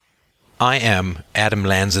I am Adam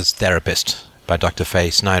Lanza's therapist by Dr.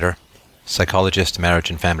 Faye Snyder, psychologist,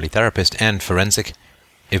 marriage and family therapist, and forensic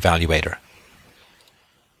evaluator.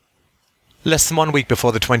 Less than 1 week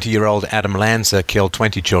before the 20-year-old Adam Lanza killed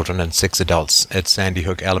 20 children and 6 adults at Sandy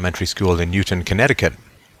Hook Elementary School in Newton, Connecticut,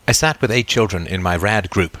 I sat with 8 children in my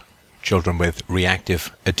RAD group, children with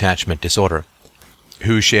reactive attachment disorder,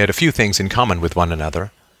 who shared a few things in common with one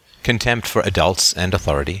another: contempt for adults and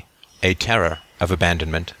authority, a terror of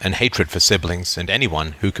abandonment, and hatred for siblings and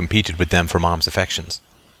anyone who competed with them for mom's affections.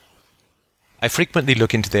 I frequently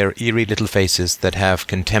look into their eerie little faces that have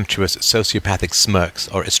contemptuous sociopathic smirks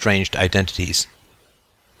or estranged identities.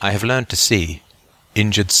 I have learned to see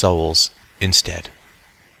injured souls instead.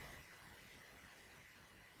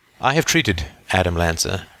 I have treated Adam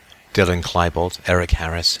Lanza, Dylan Klebold, Eric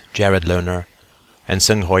Harris, Jared Lohner, and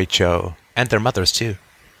Sung Hoi Cho, and their mothers too.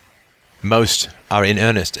 Most are in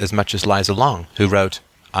earnest as much as Liza Long, who wrote,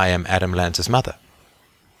 "I am Adam Lanza's mother."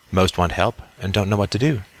 Most want help and don't know what to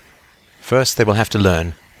do. First, they will have to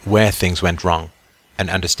learn where things went wrong and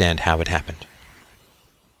understand how it happened.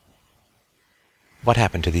 What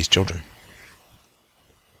happened to these children?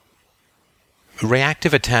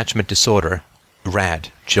 Reactive attachment disorder,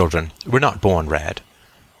 RAD, children were not born RAD.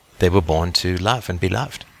 They were born to love and be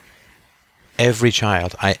loved. Every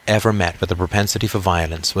child I ever met with a propensity for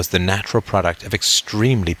violence was the natural product of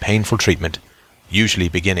extremely painful treatment, usually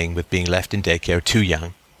beginning with being left in daycare too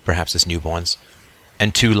young, perhaps as newborns,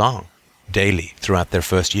 and too long, daily throughout their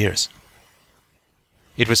first years.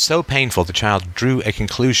 It was so painful the child drew a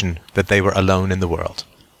conclusion that they were alone in the world,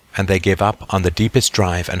 and they gave up on the deepest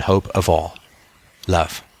drive and hope of all: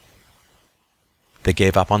 love. They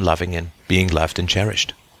gave up on loving and being loved and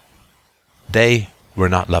cherished. They were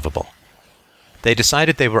not lovable. They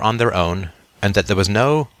decided they were on their own and that there was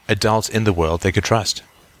no adult in the world they could trust.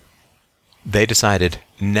 They decided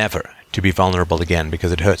never to be vulnerable again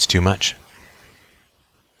because it hurts too much.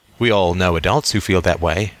 We all know adults who feel that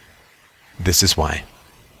way. This is why.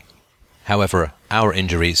 However, our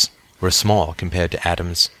injuries were small compared to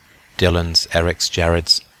Adam's, Dylan's, Eric's,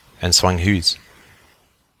 Jared's, and Swang Hu's.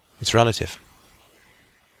 It's relative.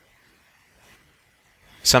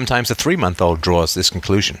 Sometimes a 3-month-old draws this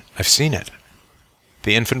conclusion. I've seen it.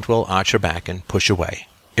 The infant will arch her back and push away.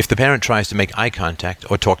 If the parent tries to make eye contact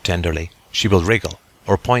or talk tenderly, she will wriggle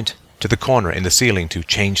or point to the corner in the ceiling to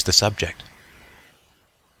change the subject.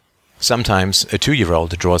 Sometimes a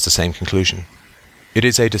 2-year-old draws the same conclusion. It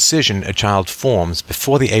is a decision a child forms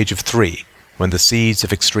before the age of 3, when the seeds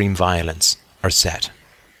of extreme violence are set.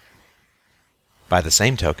 By the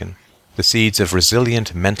same token, the seeds of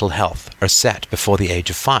resilient mental health are set before the age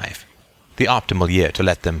of 5, the optimal year to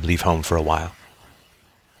let them leave home for a while.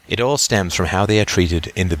 It all stems from how they are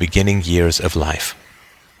treated in the beginning years of life.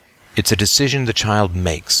 It's a decision the child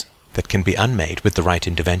makes that can be unmade with the right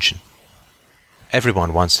intervention.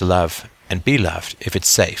 Everyone wants to love and be loved if it's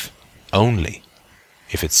safe, only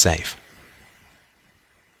if it's safe.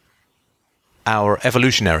 Our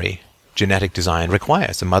evolutionary genetic design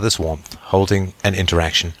requires a mother's warmth, holding, and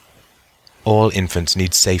interaction. All infants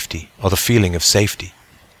need safety, or the feeling of safety.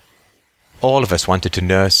 All of us wanted to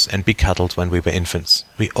nurse and be cuddled when we were infants.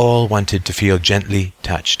 We all wanted to feel gently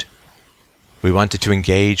touched. We wanted to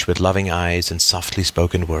engage with loving eyes and softly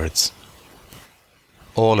spoken words.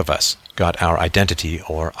 All of us got our identity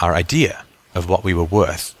or our idea of what we were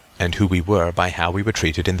worth and who we were by how we were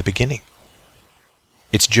treated in the beginning.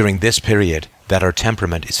 It's during this period that our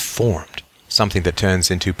temperament is formed, something that turns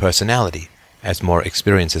into personality as more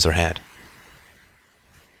experiences are had.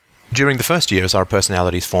 During the first years, our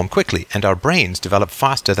personalities form quickly, and our brains develop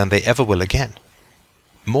faster than they ever will again.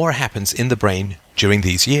 More happens in the brain during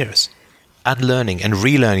these years. Unlearning and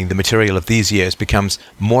relearning the material of these years becomes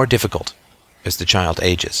more difficult as the child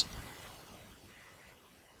ages.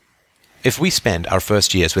 If we spend our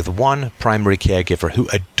first years with one primary caregiver who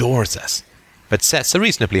adores us, but sets a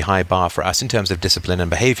reasonably high bar for us in terms of discipline and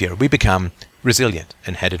behavior, we become resilient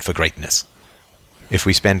and headed for greatness. If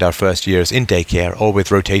we spend our first years in daycare or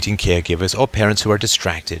with rotating caregivers or parents who are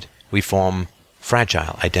distracted, we form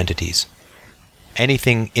fragile identities.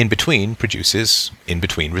 Anything in between produces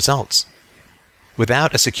in-between results.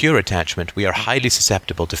 Without a secure attachment, we are highly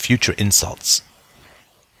susceptible to future insults.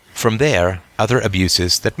 From there, other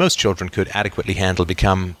abuses that most children could adequately handle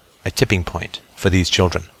become a tipping point for these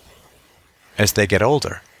children. As they get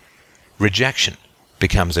older, rejection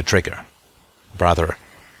becomes a trigger. Rather,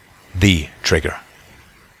 the trigger.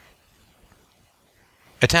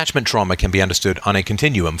 Attachment trauma can be understood on a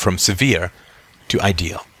continuum from severe to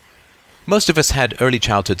ideal. Most of us had early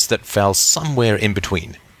childhoods that fell somewhere in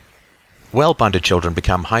between. Well-bonded children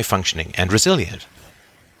become high-functioning and resilient.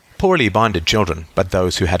 Poorly bonded children, but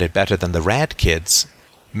those who had it better than the rad kids,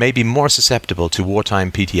 may be more susceptible to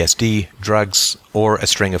wartime PTSD, drugs, or a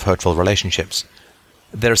string of hurtful relationships.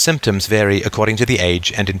 Their symptoms vary according to the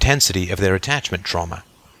age and intensity of their attachment trauma.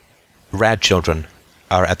 Rad children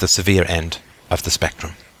are at the severe end of the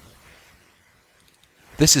spectrum.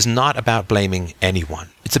 This is not about blaming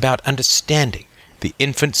anyone. It's about understanding the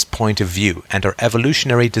infant's point of view and our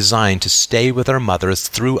evolutionary design to stay with our mothers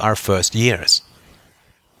through our first years.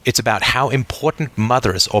 It's about how important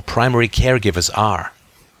mothers or primary caregivers are.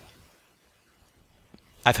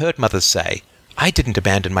 I've heard mothers say, "I didn't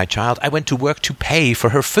abandon my child. I went to work to pay for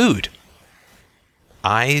her food."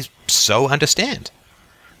 I so understand.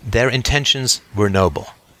 Their intentions were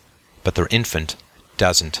noble, but their infant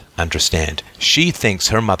doesn't understand. She thinks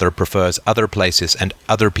her mother prefers other places and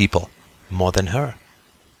other people more than her.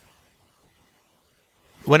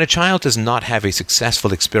 When a child does not have a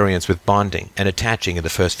successful experience with bonding and attaching in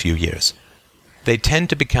the first few years, they tend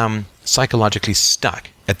to become psychologically stuck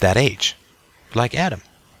at that age, like Adam.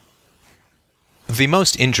 The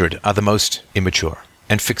most injured are the most immature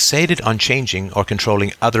and fixated on changing or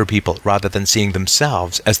controlling other people rather than seeing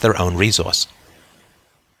themselves as their own resource.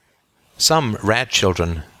 Some rad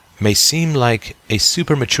children may seem like a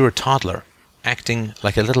super mature toddler acting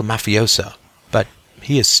like a little mafioso, but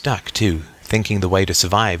he is stuck too, thinking the way to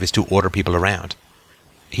survive is to order people around.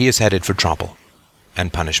 He is headed for trouble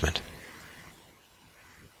and punishment.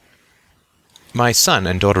 My son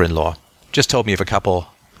and daughter-in-law just told me of a couple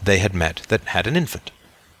they had met that had an infant.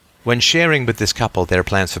 When sharing with this couple their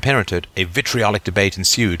plans for parenthood, a vitriolic debate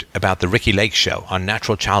ensued about the Ricki Lake show on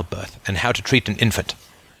natural childbirth and how to treat an infant.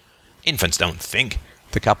 "Infants don't think,"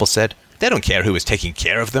 the couple said. "They don't care who is taking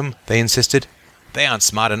care of them," they insisted. "They aren't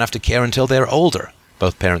smart enough to care until they're older,"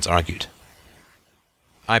 both parents argued.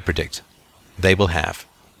 I predict they will have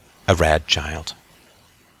a rad child.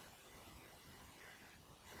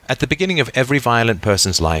 At the beginning of every violent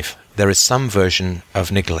person's life, there is some version of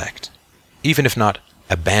neglect, even if not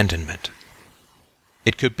abandonment.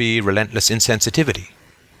 It could be relentless insensitivity,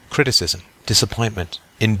 criticism, disappointment,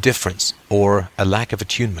 indifference, or a lack of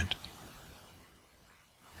attunement.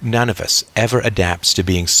 None of us ever adapts to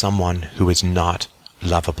being someone who is not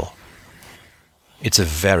lovable. It's a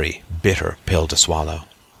very bitter pill to swallow.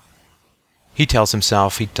 He tells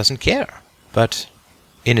himself he doesn't care, but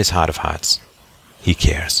in his heart of hearts, he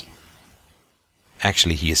cares.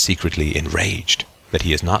 Actually, he is secretly enraged that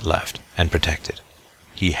he is not loved and protected.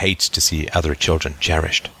 He hates to see other children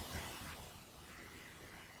cherished.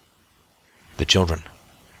 The children.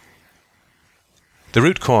 The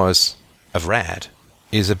root cause of RAD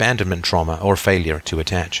is abandonment trauma or failure to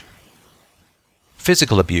attach.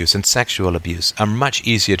 Physical abuse and sexual abuse are much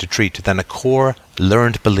easier to treat than a core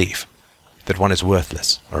learned belief that one is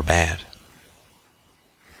worthless or bad.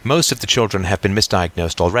 Most of the children have been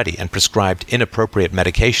misdiagnosed already and prescribed inappropriate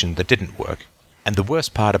medication that didn't work. And the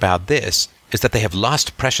worst part about this is that they have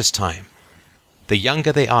lost precious time. The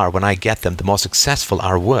younger they are when I get them, the more successful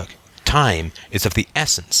our work. Time is of the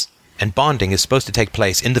essence, and bonding is supposed to take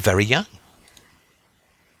place in the very young.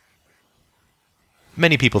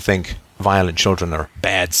 Many people think violent children are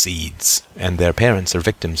bad seeds, and their parents are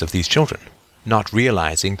victims of these children, not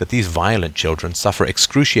realizing that these violent children suffer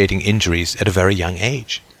excruciating injuries at a very young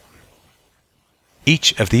age.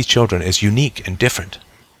 Each of these children is unique and different.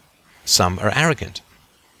 Some are arrogant.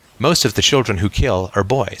 Most of the children who kill are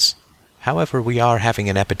boys. However, we are having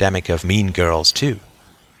an epidemic of mean girls too.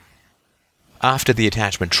 After the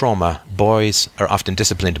attachment trauma, boys are often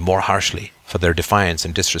disciplined more harshly for their defiance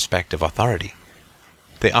and disrespect of authority.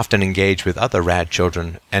 They often engage with other rad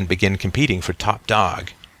children and begin competing for top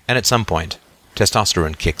dog, and at some point,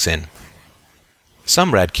 testosterone kicks in.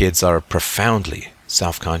 Some rad kids are profoundly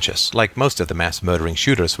self-conscious, like most of the mass-murdering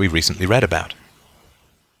shooters we recently read about.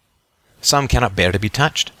 Some cannot bear to be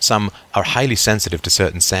touched. Some are highly sensitive to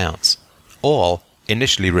certain sounds. All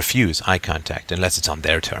initially refuse eye contact unless it's on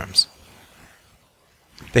their terms.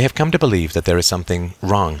 They have come to believe that there is something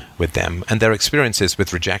wrong with them, and their experiences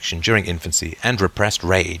with rejection during infancy and repressed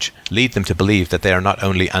rage lead them to believe that they are not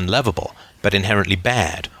only unlovable, but inherently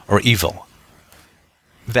bad or evil.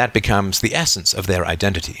 That becomes the essence of their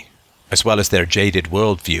identity, as well as their jaded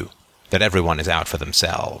worldview that everyone is out for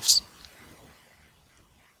themselves.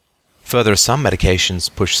 Further, some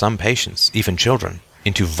medications push some patients, even children,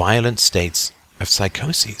 into violent states of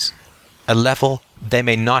psychoses, a level they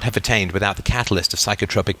may not have attained without the catalyst of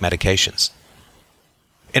psychotropic medications.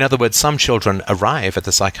 In other words, some children arrive at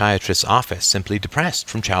the psychiatrist's office simply depressed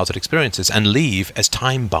from childhood experiences and leave as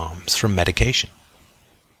time bombs from medication.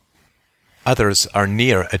 Others are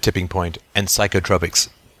near a tipping point, and psychotropics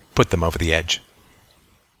put them over the edge.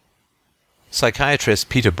 Psychiatrists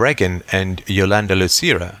Peter Breggin and Yolanda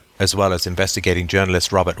Lucera, as well as investigating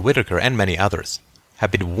journalist Robert Whitaker and many others,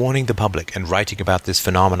 have been warning the public and writing about this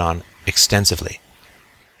phenomenon extensively.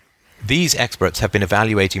 These experts have been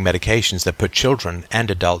evaluating medications that put children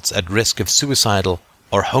and adults at risk of suicidal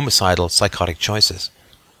or homicidal psychotic choices.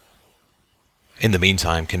 In the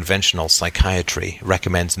meantime, conventional psychiatry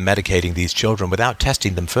recommends medicating these children without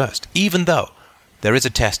testing them first, even though there is a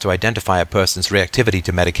test to identify a person's reactivity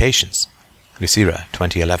to medications. Lucera,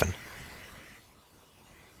 2011.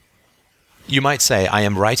 You might say I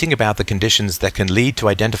am writing about the conditions that can lead to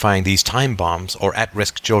identifying these time bombs or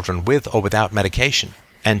at-risk children with or without medication,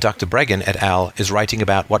 and Dr. Breggin et al. Is writing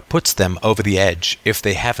about what puts them over the edge if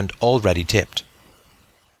they haven't already tipped.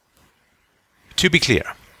 To be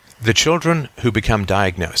clear, the children who become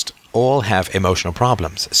diagnosed all have emotional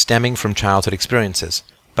problems stemming from childhood experiences,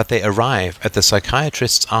 but they arrive at the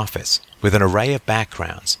psychiatrist's office with an array of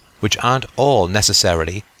backgrounds which aren't all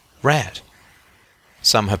necessarily rad.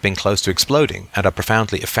 Some have been close to exploding and are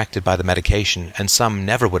profoundly affected by the medication, and some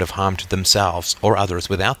never would have harmed themselves or others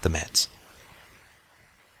without the meds.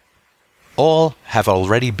 All have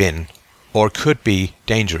already been or could be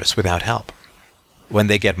dangerous without help. When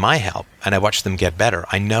they get my help and I watch them get better,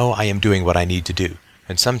 I know I am doing what I need to do,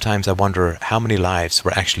 and sometimes I wonder how many lives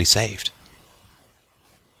were actually saved.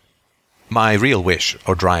 My real wish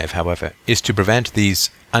or drive, however, is to prevent these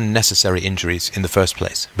unnecessary injuries in the first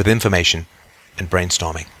place with information and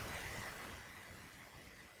brainstorming.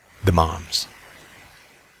 The moms.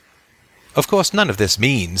 Of course, none of this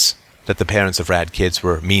means that the parents of rad kids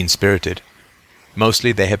were mean-spirited.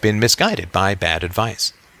 Mostly they have been misguided by bad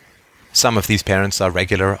advice. Some of these parents are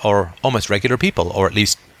regular or almost regular people, or at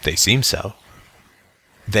least they seem so.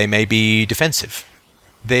 They may be defensive.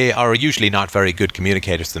 They are usually not very good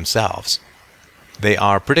communicators themselves. They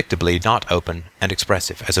are predictably not open and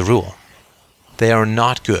expressive as a rule. They are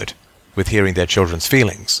not good with hearing their children's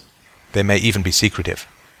feelings. They may even be secretive.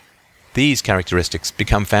 These characteristics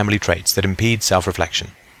become family traits that impede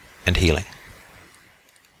self-reflection and healing.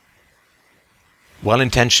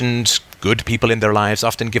 Well-intentioned, good people in their lives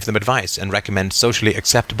often give them advice and recommend socially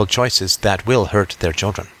acceptable choices that will hurt their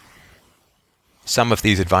children. Some of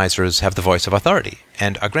these advisors have the voice of authority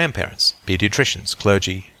and are grandparents, pediatricians,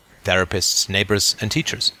 clergy, therapists, neighbors, and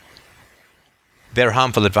teachers. Their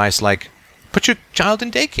harmful advice like, put your child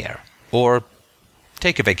in daycare, or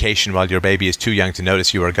take a vacation while your baby is too young to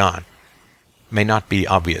notice you are gone, may not be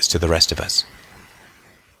obvious to the rest of us.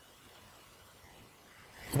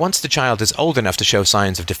 Once the child is old enough to show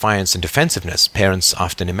signs of defiance and defensiveness, parents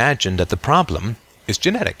often imagine that the problem is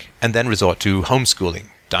genetic and then resort to homeschooling,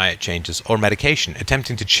 diet changes, or medication,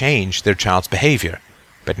 attempting to change their child's behavior,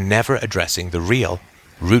 but never addressing the real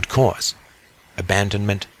root cause,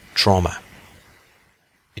 abandonment trauma.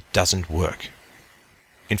 It doesn't work.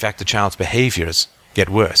 In fact, the child's behaviors get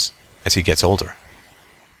worse as he gets older.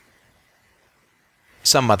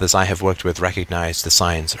 Some mothers I have worked with recognized the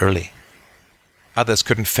signs early. Others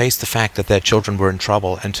couldn't face the fact that their children were in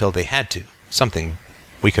trouble until they had to, something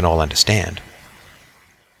we can all understand.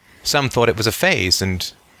 Some thought it was a phase,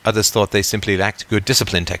 and others thought they simply lacked good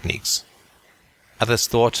discipline techniques. Others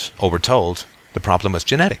thought, or were told, the problem was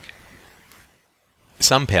genetic.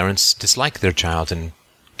 Some parents dislike their child and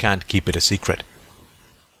can't keep it a secret.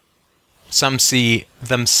 Some see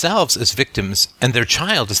themselves as victims and their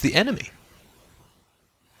child as the enemy.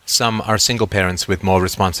 Some are single parents with more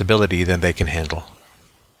responsibility than they can handle.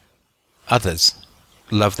 Others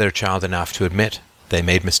love their child enough to admit they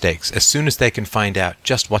made mistakes as soon as they can find out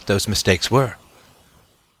just what those mistakes were.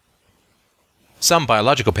 Some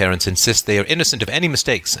biological parents insist they are innocent of any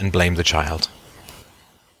mistakes and blame the child.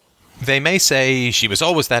 They may say she was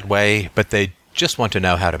always that way, but they just want to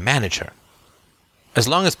know how to manage her. As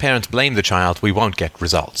long as parents blame the child, we won't get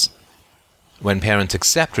results. When parents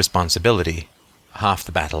accept responsibility, half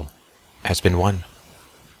the battle has been won.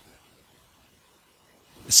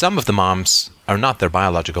 Some of the moms are not their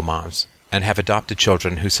biological moms and have adopted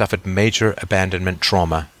children who suffered major abandonment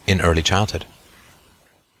trauma in early childhood.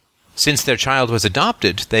 Since their child was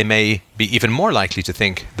adopted, they may be even more likely to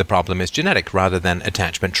think the problem is genetic rather than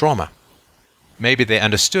attachment trauma. Maybe they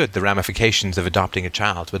understood the ramifications of adopting a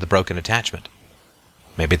child with a broken attachment.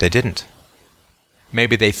 Maybe they didn't.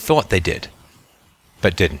 Maybe they thought they did,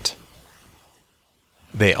 but didn't.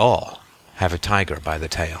 They all have a tiger by the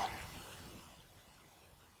tail.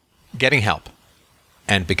 Getting help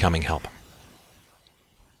and becoming help.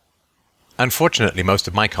 Unfortunately, most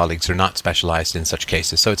of my colleagues are not specialized in such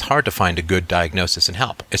cases, so it's hard to find a good diagnosis and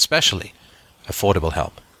help, especially affordable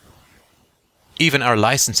help. Even our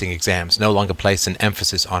licensing exams no longer place an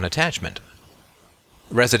emphasis on attachment.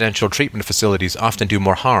 Residential treatment facilities often do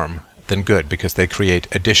more harm than good because they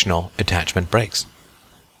create additional attachment breaks.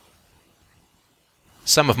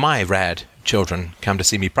 Some of my RAD children come to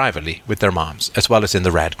see me privately with their moms, as well as in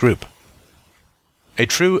the RAD group. A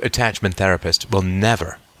true attachment therapist will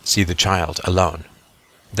never see the child alone.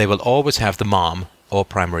 They will always have the mom or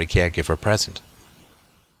primary caregiver present.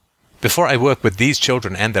 Before I work with these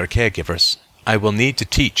children and their caregivers, I will need to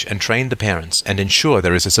teach and train the parents and ensure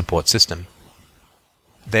there is a support system.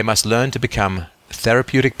 They must learn to become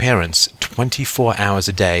therapeutic parents 24 hours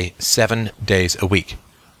a day, 7 days a week,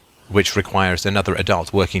 which requires another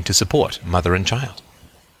adult working to support mother and child.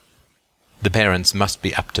 The parents must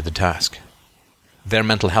be up to the task. Their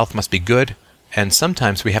mental health must be good, and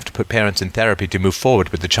sometimes we have to put parents in therapy to move forward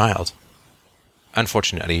with the child.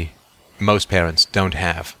 Unfortunately, most parents don't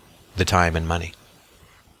have the time and money.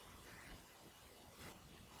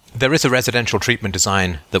 There is a residential treatment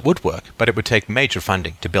design that would work, but it would take major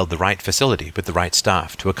funding to build the right facility with the right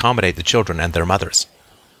staff to accommodate the children and their mothers.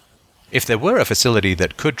 If there were a facility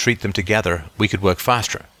that could treat them together, we could work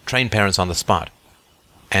faster, train parents on the spot,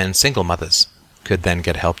 and single mothers could then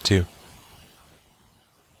get help too.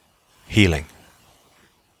 Healing.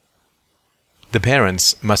 The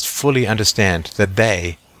parents must fully understand that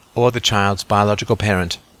they, or the child's biological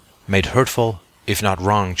parent, made hurtful, if not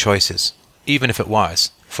wrong, choices, even if it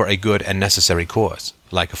was for a good and necessary cause,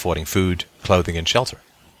 like affording food, clothing, and shelter.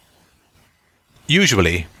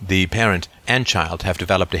 Usually, the parent and child have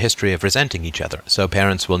developed a history of resenting each other, so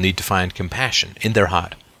parents will need to find compassion in their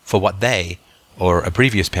heart for what they, or a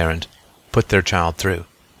previous parent, put their child through,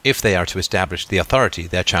 if they are to establish the authority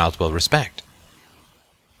their child will respect.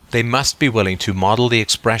 They must be willing to model the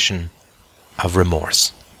expression of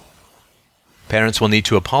remorse. Parents will need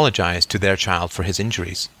to apologize to their child for his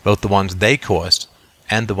injuries, both the ones they caused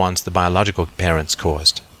and the ones the biological parents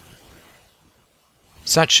caused.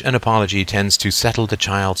 Such an apology tends to settle the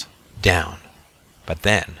child down, but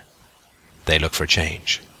then they look for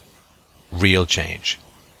change. Real change.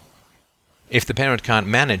 If the parent can't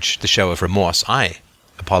manage the show of remorse, I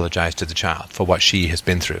apologize to the child for what she has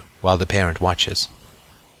been through while the parent watches.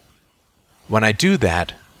 When I do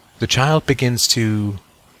that, the child begins to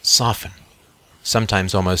soften,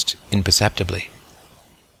 sometimes almost imperceptibly.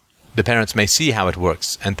 The parents may see how it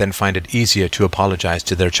works and then find it easier to apologize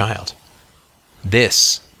to their child.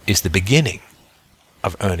 This is the beginning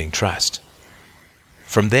of earning trust.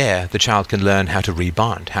 From there, the child can learn how to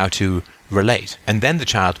rebond, how to relate, and then the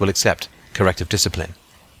child will accept corrective discipline.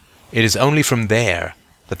 It is only from there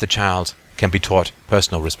that the child can be taught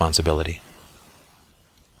personal responsibility.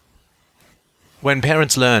 When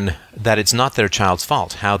parents learn that it's not their child's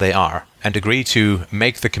fault how they are and agree to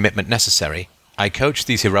make the commitment necessary, I coach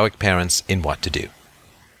these heroic parents in what to do.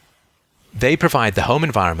 They provide the home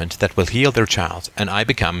environment that will heal their child, and I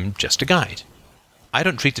become just a guide. I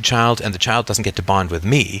don't treat the child, and the child doesn't get to bond with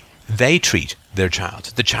me. They treat their child.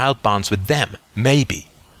 The child bonds with them, maybe,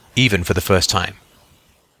 even for the first time.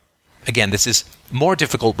 Again, this is more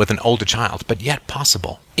difficult with an older child, but yet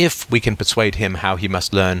possible, if we can persuade him how he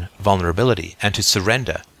must learn vulnerability and to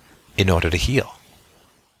surrender in order to heal.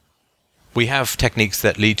 We have techniques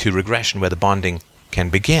that lead to regression where the bonding can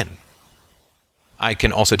begin. I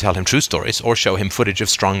can also tell him true stories or show him footage of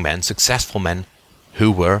strong men, successful men, who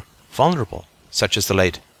were vulnerable, such as the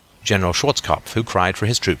late General Schwarzkopf, who cried for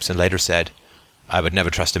his troops and later said, "I would never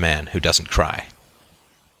trust a man who doesn't cry."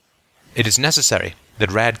 It is necessary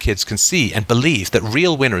that RAD kids can see and believe that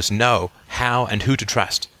real winners know how and who to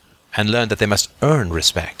trust, and learn that they must earn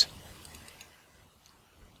respect.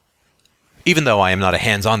 Even though I am not a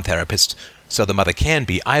hands-on therapist, so the mother can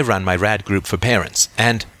be, I run my RAD group for parents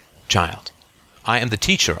and child. I am the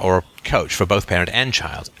teacher or coach for both parent and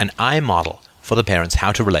child, and I model for the parents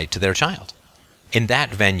how to relate to their child. In that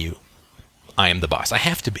venue, I am the boss. I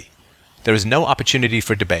have to be. There is no opportunity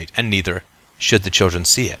for debate, and neither should the children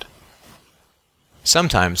see it.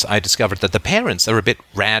 Sometimes I discovered that the parents are a bit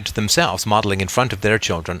RAD themselves, modeling in front of their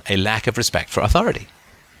children a lack of respect for authority.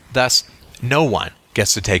 Thus, no one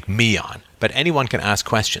gets to take me on, but anyone can ask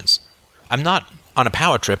questions. I'm not on a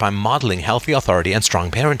power trip. I'm modeling healthy authority and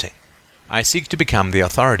strong parenting. I seek to become the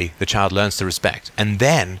authority the child learns to respect, and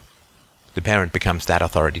then the parent becomes that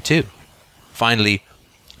authority too. Finally,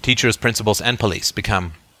 teachers, principals, and police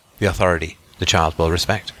become the authority the child will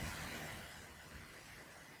respect.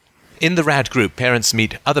 In the RAD group, parents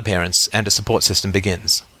meet other parents and a support system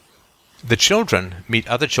begins. The children meet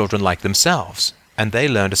other children like themselves, and they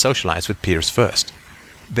learn to socialize with peers first.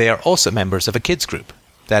 They are also members of a kids group,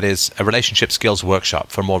 that is, a relationship skills workshop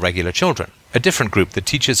for more regular children, a different group that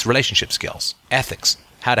teaches relationship skills, ethics,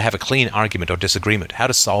 how to have a clean argument or disagreement, how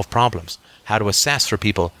to solve problems, how to assess for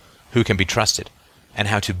people who can be trusted, and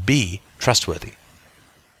how to be trustworthy.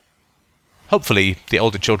 Hopefully, the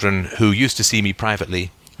older children who used to see me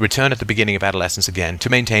privately return at the beginning of adolescence again to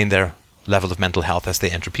maintain their level of mental health as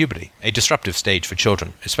they enter puberty, a disruptive stage for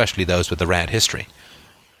children, especially those with a RAD history.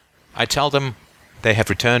 I tell them they have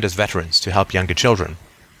returned as veterans to help younger children,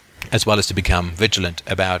 as well as to become vigilant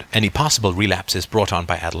about any possible relapses brought on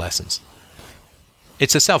by adolescence.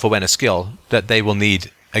 It's a self-awareness skill that they will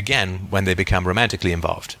need again when they become romantically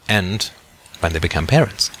involved and when they become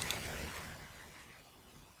parents.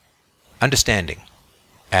 Understanding.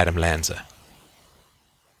 Adam Lanza.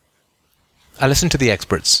 I listen to the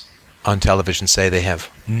experts on television say they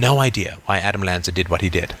have no idea why Adam Lanza did what he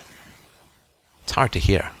did. It's hard to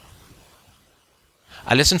hear.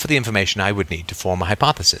 I listen for the information I would need to form a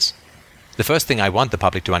hypothesis. The first thing I want the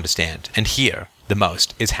public to understand and hear the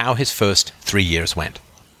most is how his first 3 years went.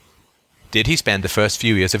 Did he spend the first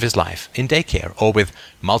few years of his life in daycare, or with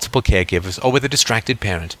multiple caregivers, or with a distracted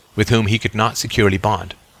parent with whom he could not securely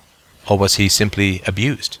bond? Or was he simply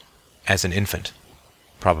abused as an infant?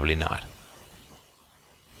 Probably not.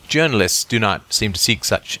 Journalists do not seem to seek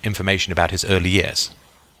such information about his early years.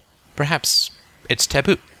 Perhaps it's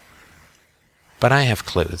taboo. But I have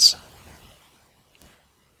clues.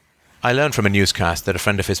 I learned from a newscast that a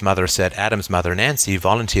friend of his mother said Adam's mother, Nancy,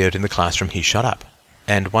 volunteered in the classroom he shut up,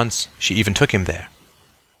 and once she even took him there.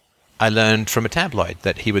 I learned from a tabloid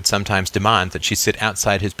that he would sometimes demand that she sit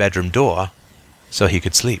outside his bedroom door so he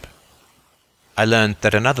could sleep. I learned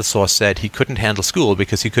that another source said he couldn't handle school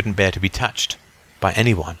because he couldn't bear to be touched by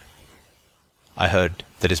anyone. I heard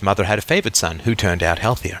that his mother had a favored son who turned out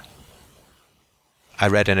healthier. I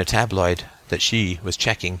read in a tabloid that she was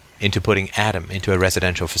checking into putting Adam into a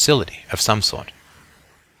residential facility of some sort.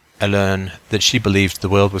 I learned that she believed the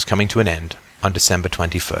world was coming to an end on December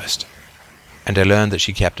 21st, and I learned that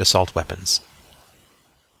she kept assault weapons.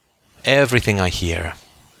 Everything I hear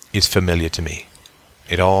is familiar to me.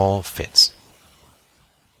 It all fits.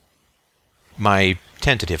 My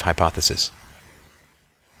tentative hypothesis.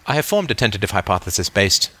 I have formed a tentative hypothesis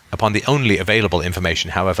based upon the only available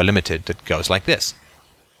information, however limited, that goes like this.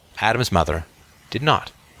 Adam's mother did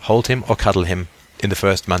not hold him or cuddle him in the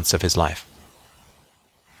first months of his life.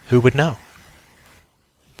 Who would know?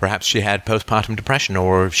 Perhaps she had postpartum depression,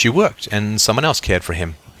 or she worked and someone else cared for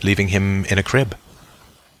him, leaving him in a crib.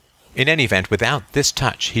 In any event, without this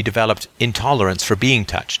touch, he developed intolerance for being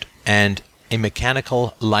touched, and a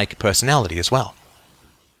mechanical-like personality as well.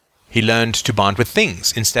 He learned to bond with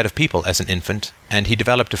things instead of people as an infant, and he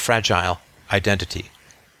developed a fragile identity,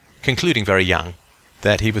 concluding very young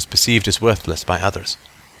that he was perceived as worthless by others.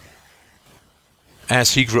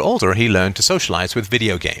 As he grew older, he learned to socialize with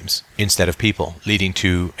video games instead of people, leading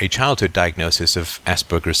to a childhood diagnosis of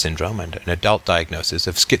Asperger's syndrome and an adult diagnosis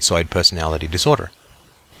of schizoid personality disorder.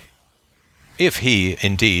 If he,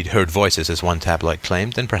 indeed, heard voices as one tabloid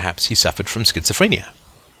claimed, then perhaps he suffered from schizophrenia.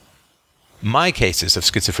 My cases of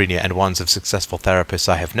schizophrenia and ones of successful therapists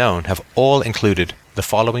I have known have all included the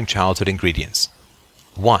following childhood ingredients.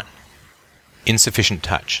 1. Insufficient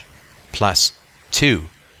touch. Plus 2.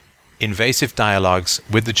 Invasive dialogues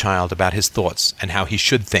with the child about his thoughts and how he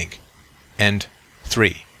should think. And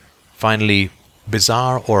 3. Finally,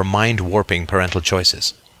 bizarre or mind-warping parental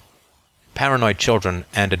choices. Paranoid children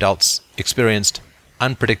and adults experienced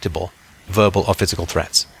unpredictable verbal or physical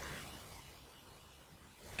threats.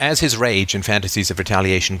 As his rage and fantasies of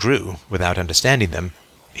retaliation grew, without understanding them,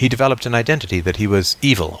 he developed an identity that he was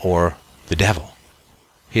evil or the devil.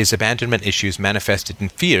 His abandonment issues manifested in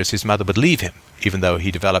fears his mother would leave him, even though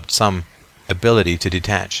he developed some ability to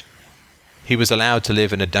detach. He was allowed to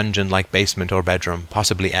live in a dungeon-like basement or bedroom,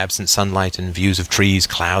 possibly absent sunlight and views of trees,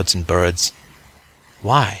 clouds, and birds.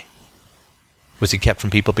 Why? Was he kept from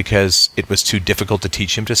people because it was too difficult to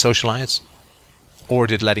teach him to socialize? Or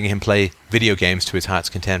did letting him play video games to his heart's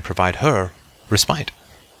content provide her respite?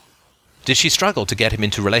 Did she struggle to get him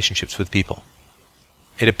into relationships with people?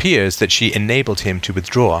 It appears that she enabled him to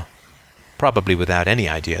withdraw, probably without any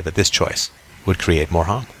idea that this choice would create more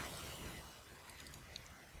harm.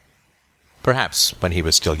 Perhaps, when he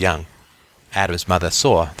was still young, Adam's mother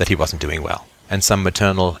saw that he wasn't doing well, and some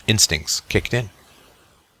maternal instincts kicked in.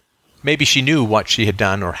 Maybe she knew what she had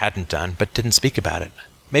done or hadn't done, but didn't speak about it.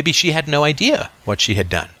 Maybe she had no idea what she had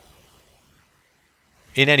done.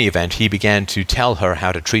 In any event, he began to tell her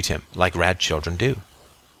how to treat him, like rad children do.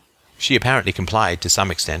 She apparently complied to some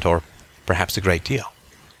extent, or perhaps a great deal.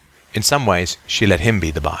 In some ways, she let him be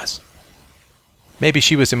the boss. Maybe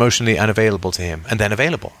she was emotionally unavailable to him, and then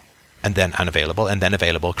available, and then unavailable, and then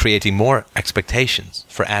available, creating more expectations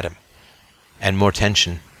for Adam. and more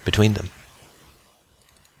tension between them.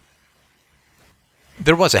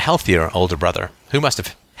 There was a healthier older brother who must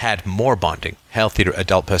have had more bonding. Healthier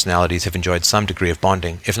adult personalities have enjoyed some degree of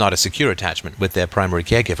bonding, if not a secure attachment, with their primary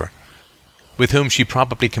caregiver, with whom she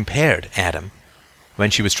probably compared Adam when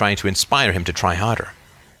she was trying to inspire him to try harder.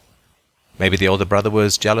 Maybe the older brother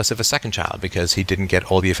was jealous of a second child because he didn't get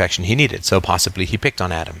all the affection he needed, so possibly he picked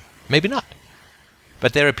on Adam. Maybe not.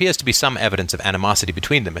 But there appears to be some evidence of animosity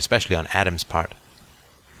between them, especially on Adam's part.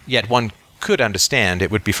 Yet one could understand it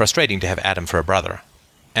would be frustrating to have Adam for a brother,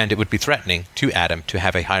 and it would be threatening to Adam to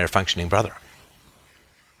have a higher functioning brother.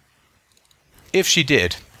 If she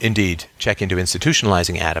did, indeed, check into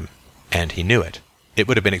institutionalizing Adam, and he knew it, it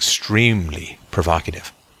would have been extremely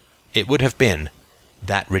provocative. It would have been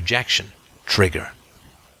that rejection trigger.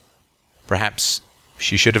 Perhaps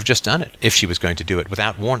she should have just done it, if she was going to do it,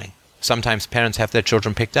 without warning. Sometimes parents have their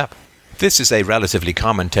children picked up. This is a relatively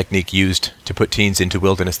common technique used to put teens into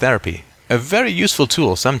wilderness therapy, a very useful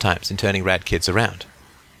tool sometimes in turning rad kids around.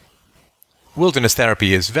 Wilderness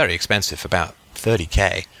therapy is very expensive, about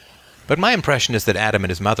 $30,000, but my impression is that Adam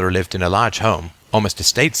and his mother lived in a large home, almost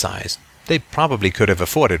estate size. They probably could have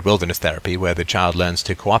afforded wilderness therapy where the child learns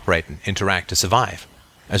to cooperate and interact to survive,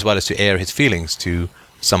 as well as to air his feelings to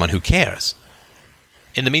someone who cares.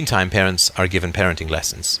 In the meantime, parents are given parenting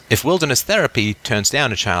lessons. If wilderness therapy turns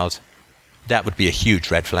down a child, that would be a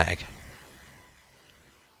huge red flag.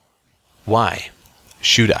 Why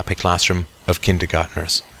shoot up a classroom of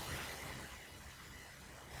kindergartners?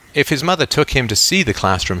 If his mother took him to see the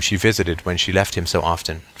classroom she visited when she left him so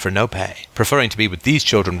often, for no pay, preferring to be with these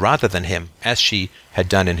children rather than him, as she had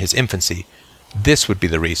done in his infancy, this would be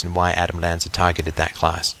the reason why Adam Lanza targeted that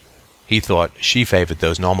class. He thought she favored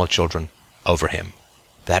those normal children over him.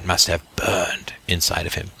 That must have burned inside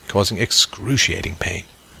of him, causing excruciating pain.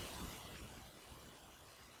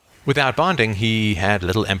 Without bonding, he had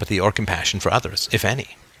little empathy or compassion for others, if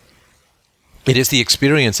any. It is the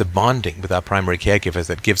experience of bonding with our primary caregivers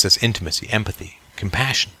that gives us intimacy, empathy,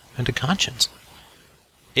 compassion, and a conscience.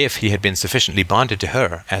 If he had been sufficiently bonded to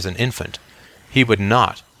her as an infant, he would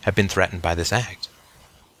not have been threatened by this act.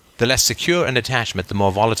 The less secure an attachment, the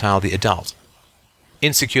more volatile the adult.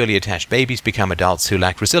 Insecurely attached babies become adults who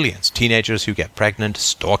lack resilience, teenagers who get pregnant,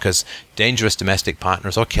 stalkers, dangerous domestic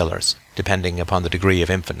partners, or killers, depending upon the degree of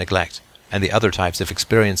infant neglect and the other types of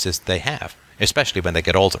experiences they have, especially when they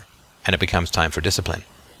get older and it becomes time for discipline.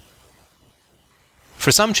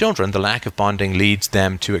 For some children, the lack of bonding leads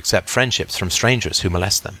them to accept friendships from strangers who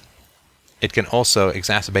molest them. It can also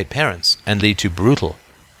exacerbate parents and lead to brutal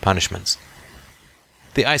punishments.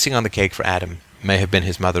 The icing on the cake for Adam may have been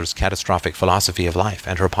his mother's catastrophic philosophy of life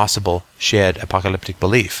and her possible shared apocalyptic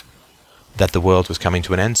belief that the world was coming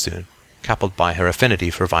to an end soon, coupled by her affinity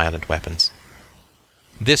for violent weapons.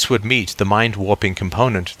 This would meet the mind-warping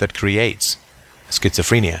component that creates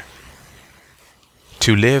schizophrenia.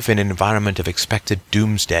 To live in an environment of expected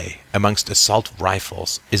doomsday amongst assault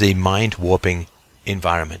rifles is a mind-warping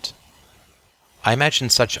environment. I imagine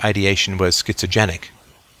such ideation was schizogenic,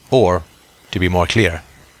 or, to be more clear,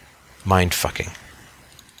 mind-fucking.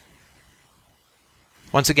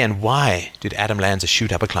 Once again, why did Adam Lanza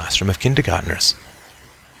shoot up a classroom of kindergartners?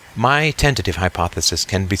 My tentative hypothesis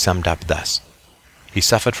can be summed up thus. He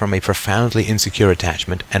suffered from a profoundly insecure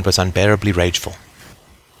attachment and was unbearably rageful.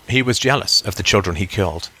 He was jealous of the children he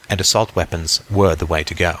killed, and assault weapons were the way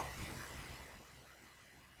to go.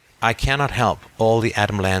 I cannot help all the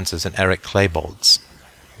Adam Lanzas and Eric Klebold's,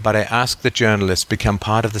 but I ask that journalists become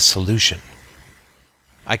part of the solution.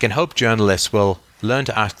 I can hope journalists will learn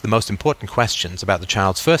to ask the most important questions about the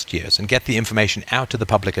child's first years and get the information out to the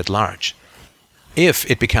public at large. If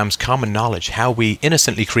it becomes common knowledge how we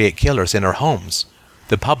innocently create killers in our homes,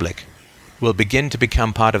 the public will begin to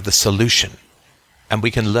become part of the solution, and we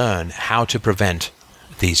can learn how to prevent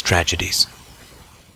these tragedies.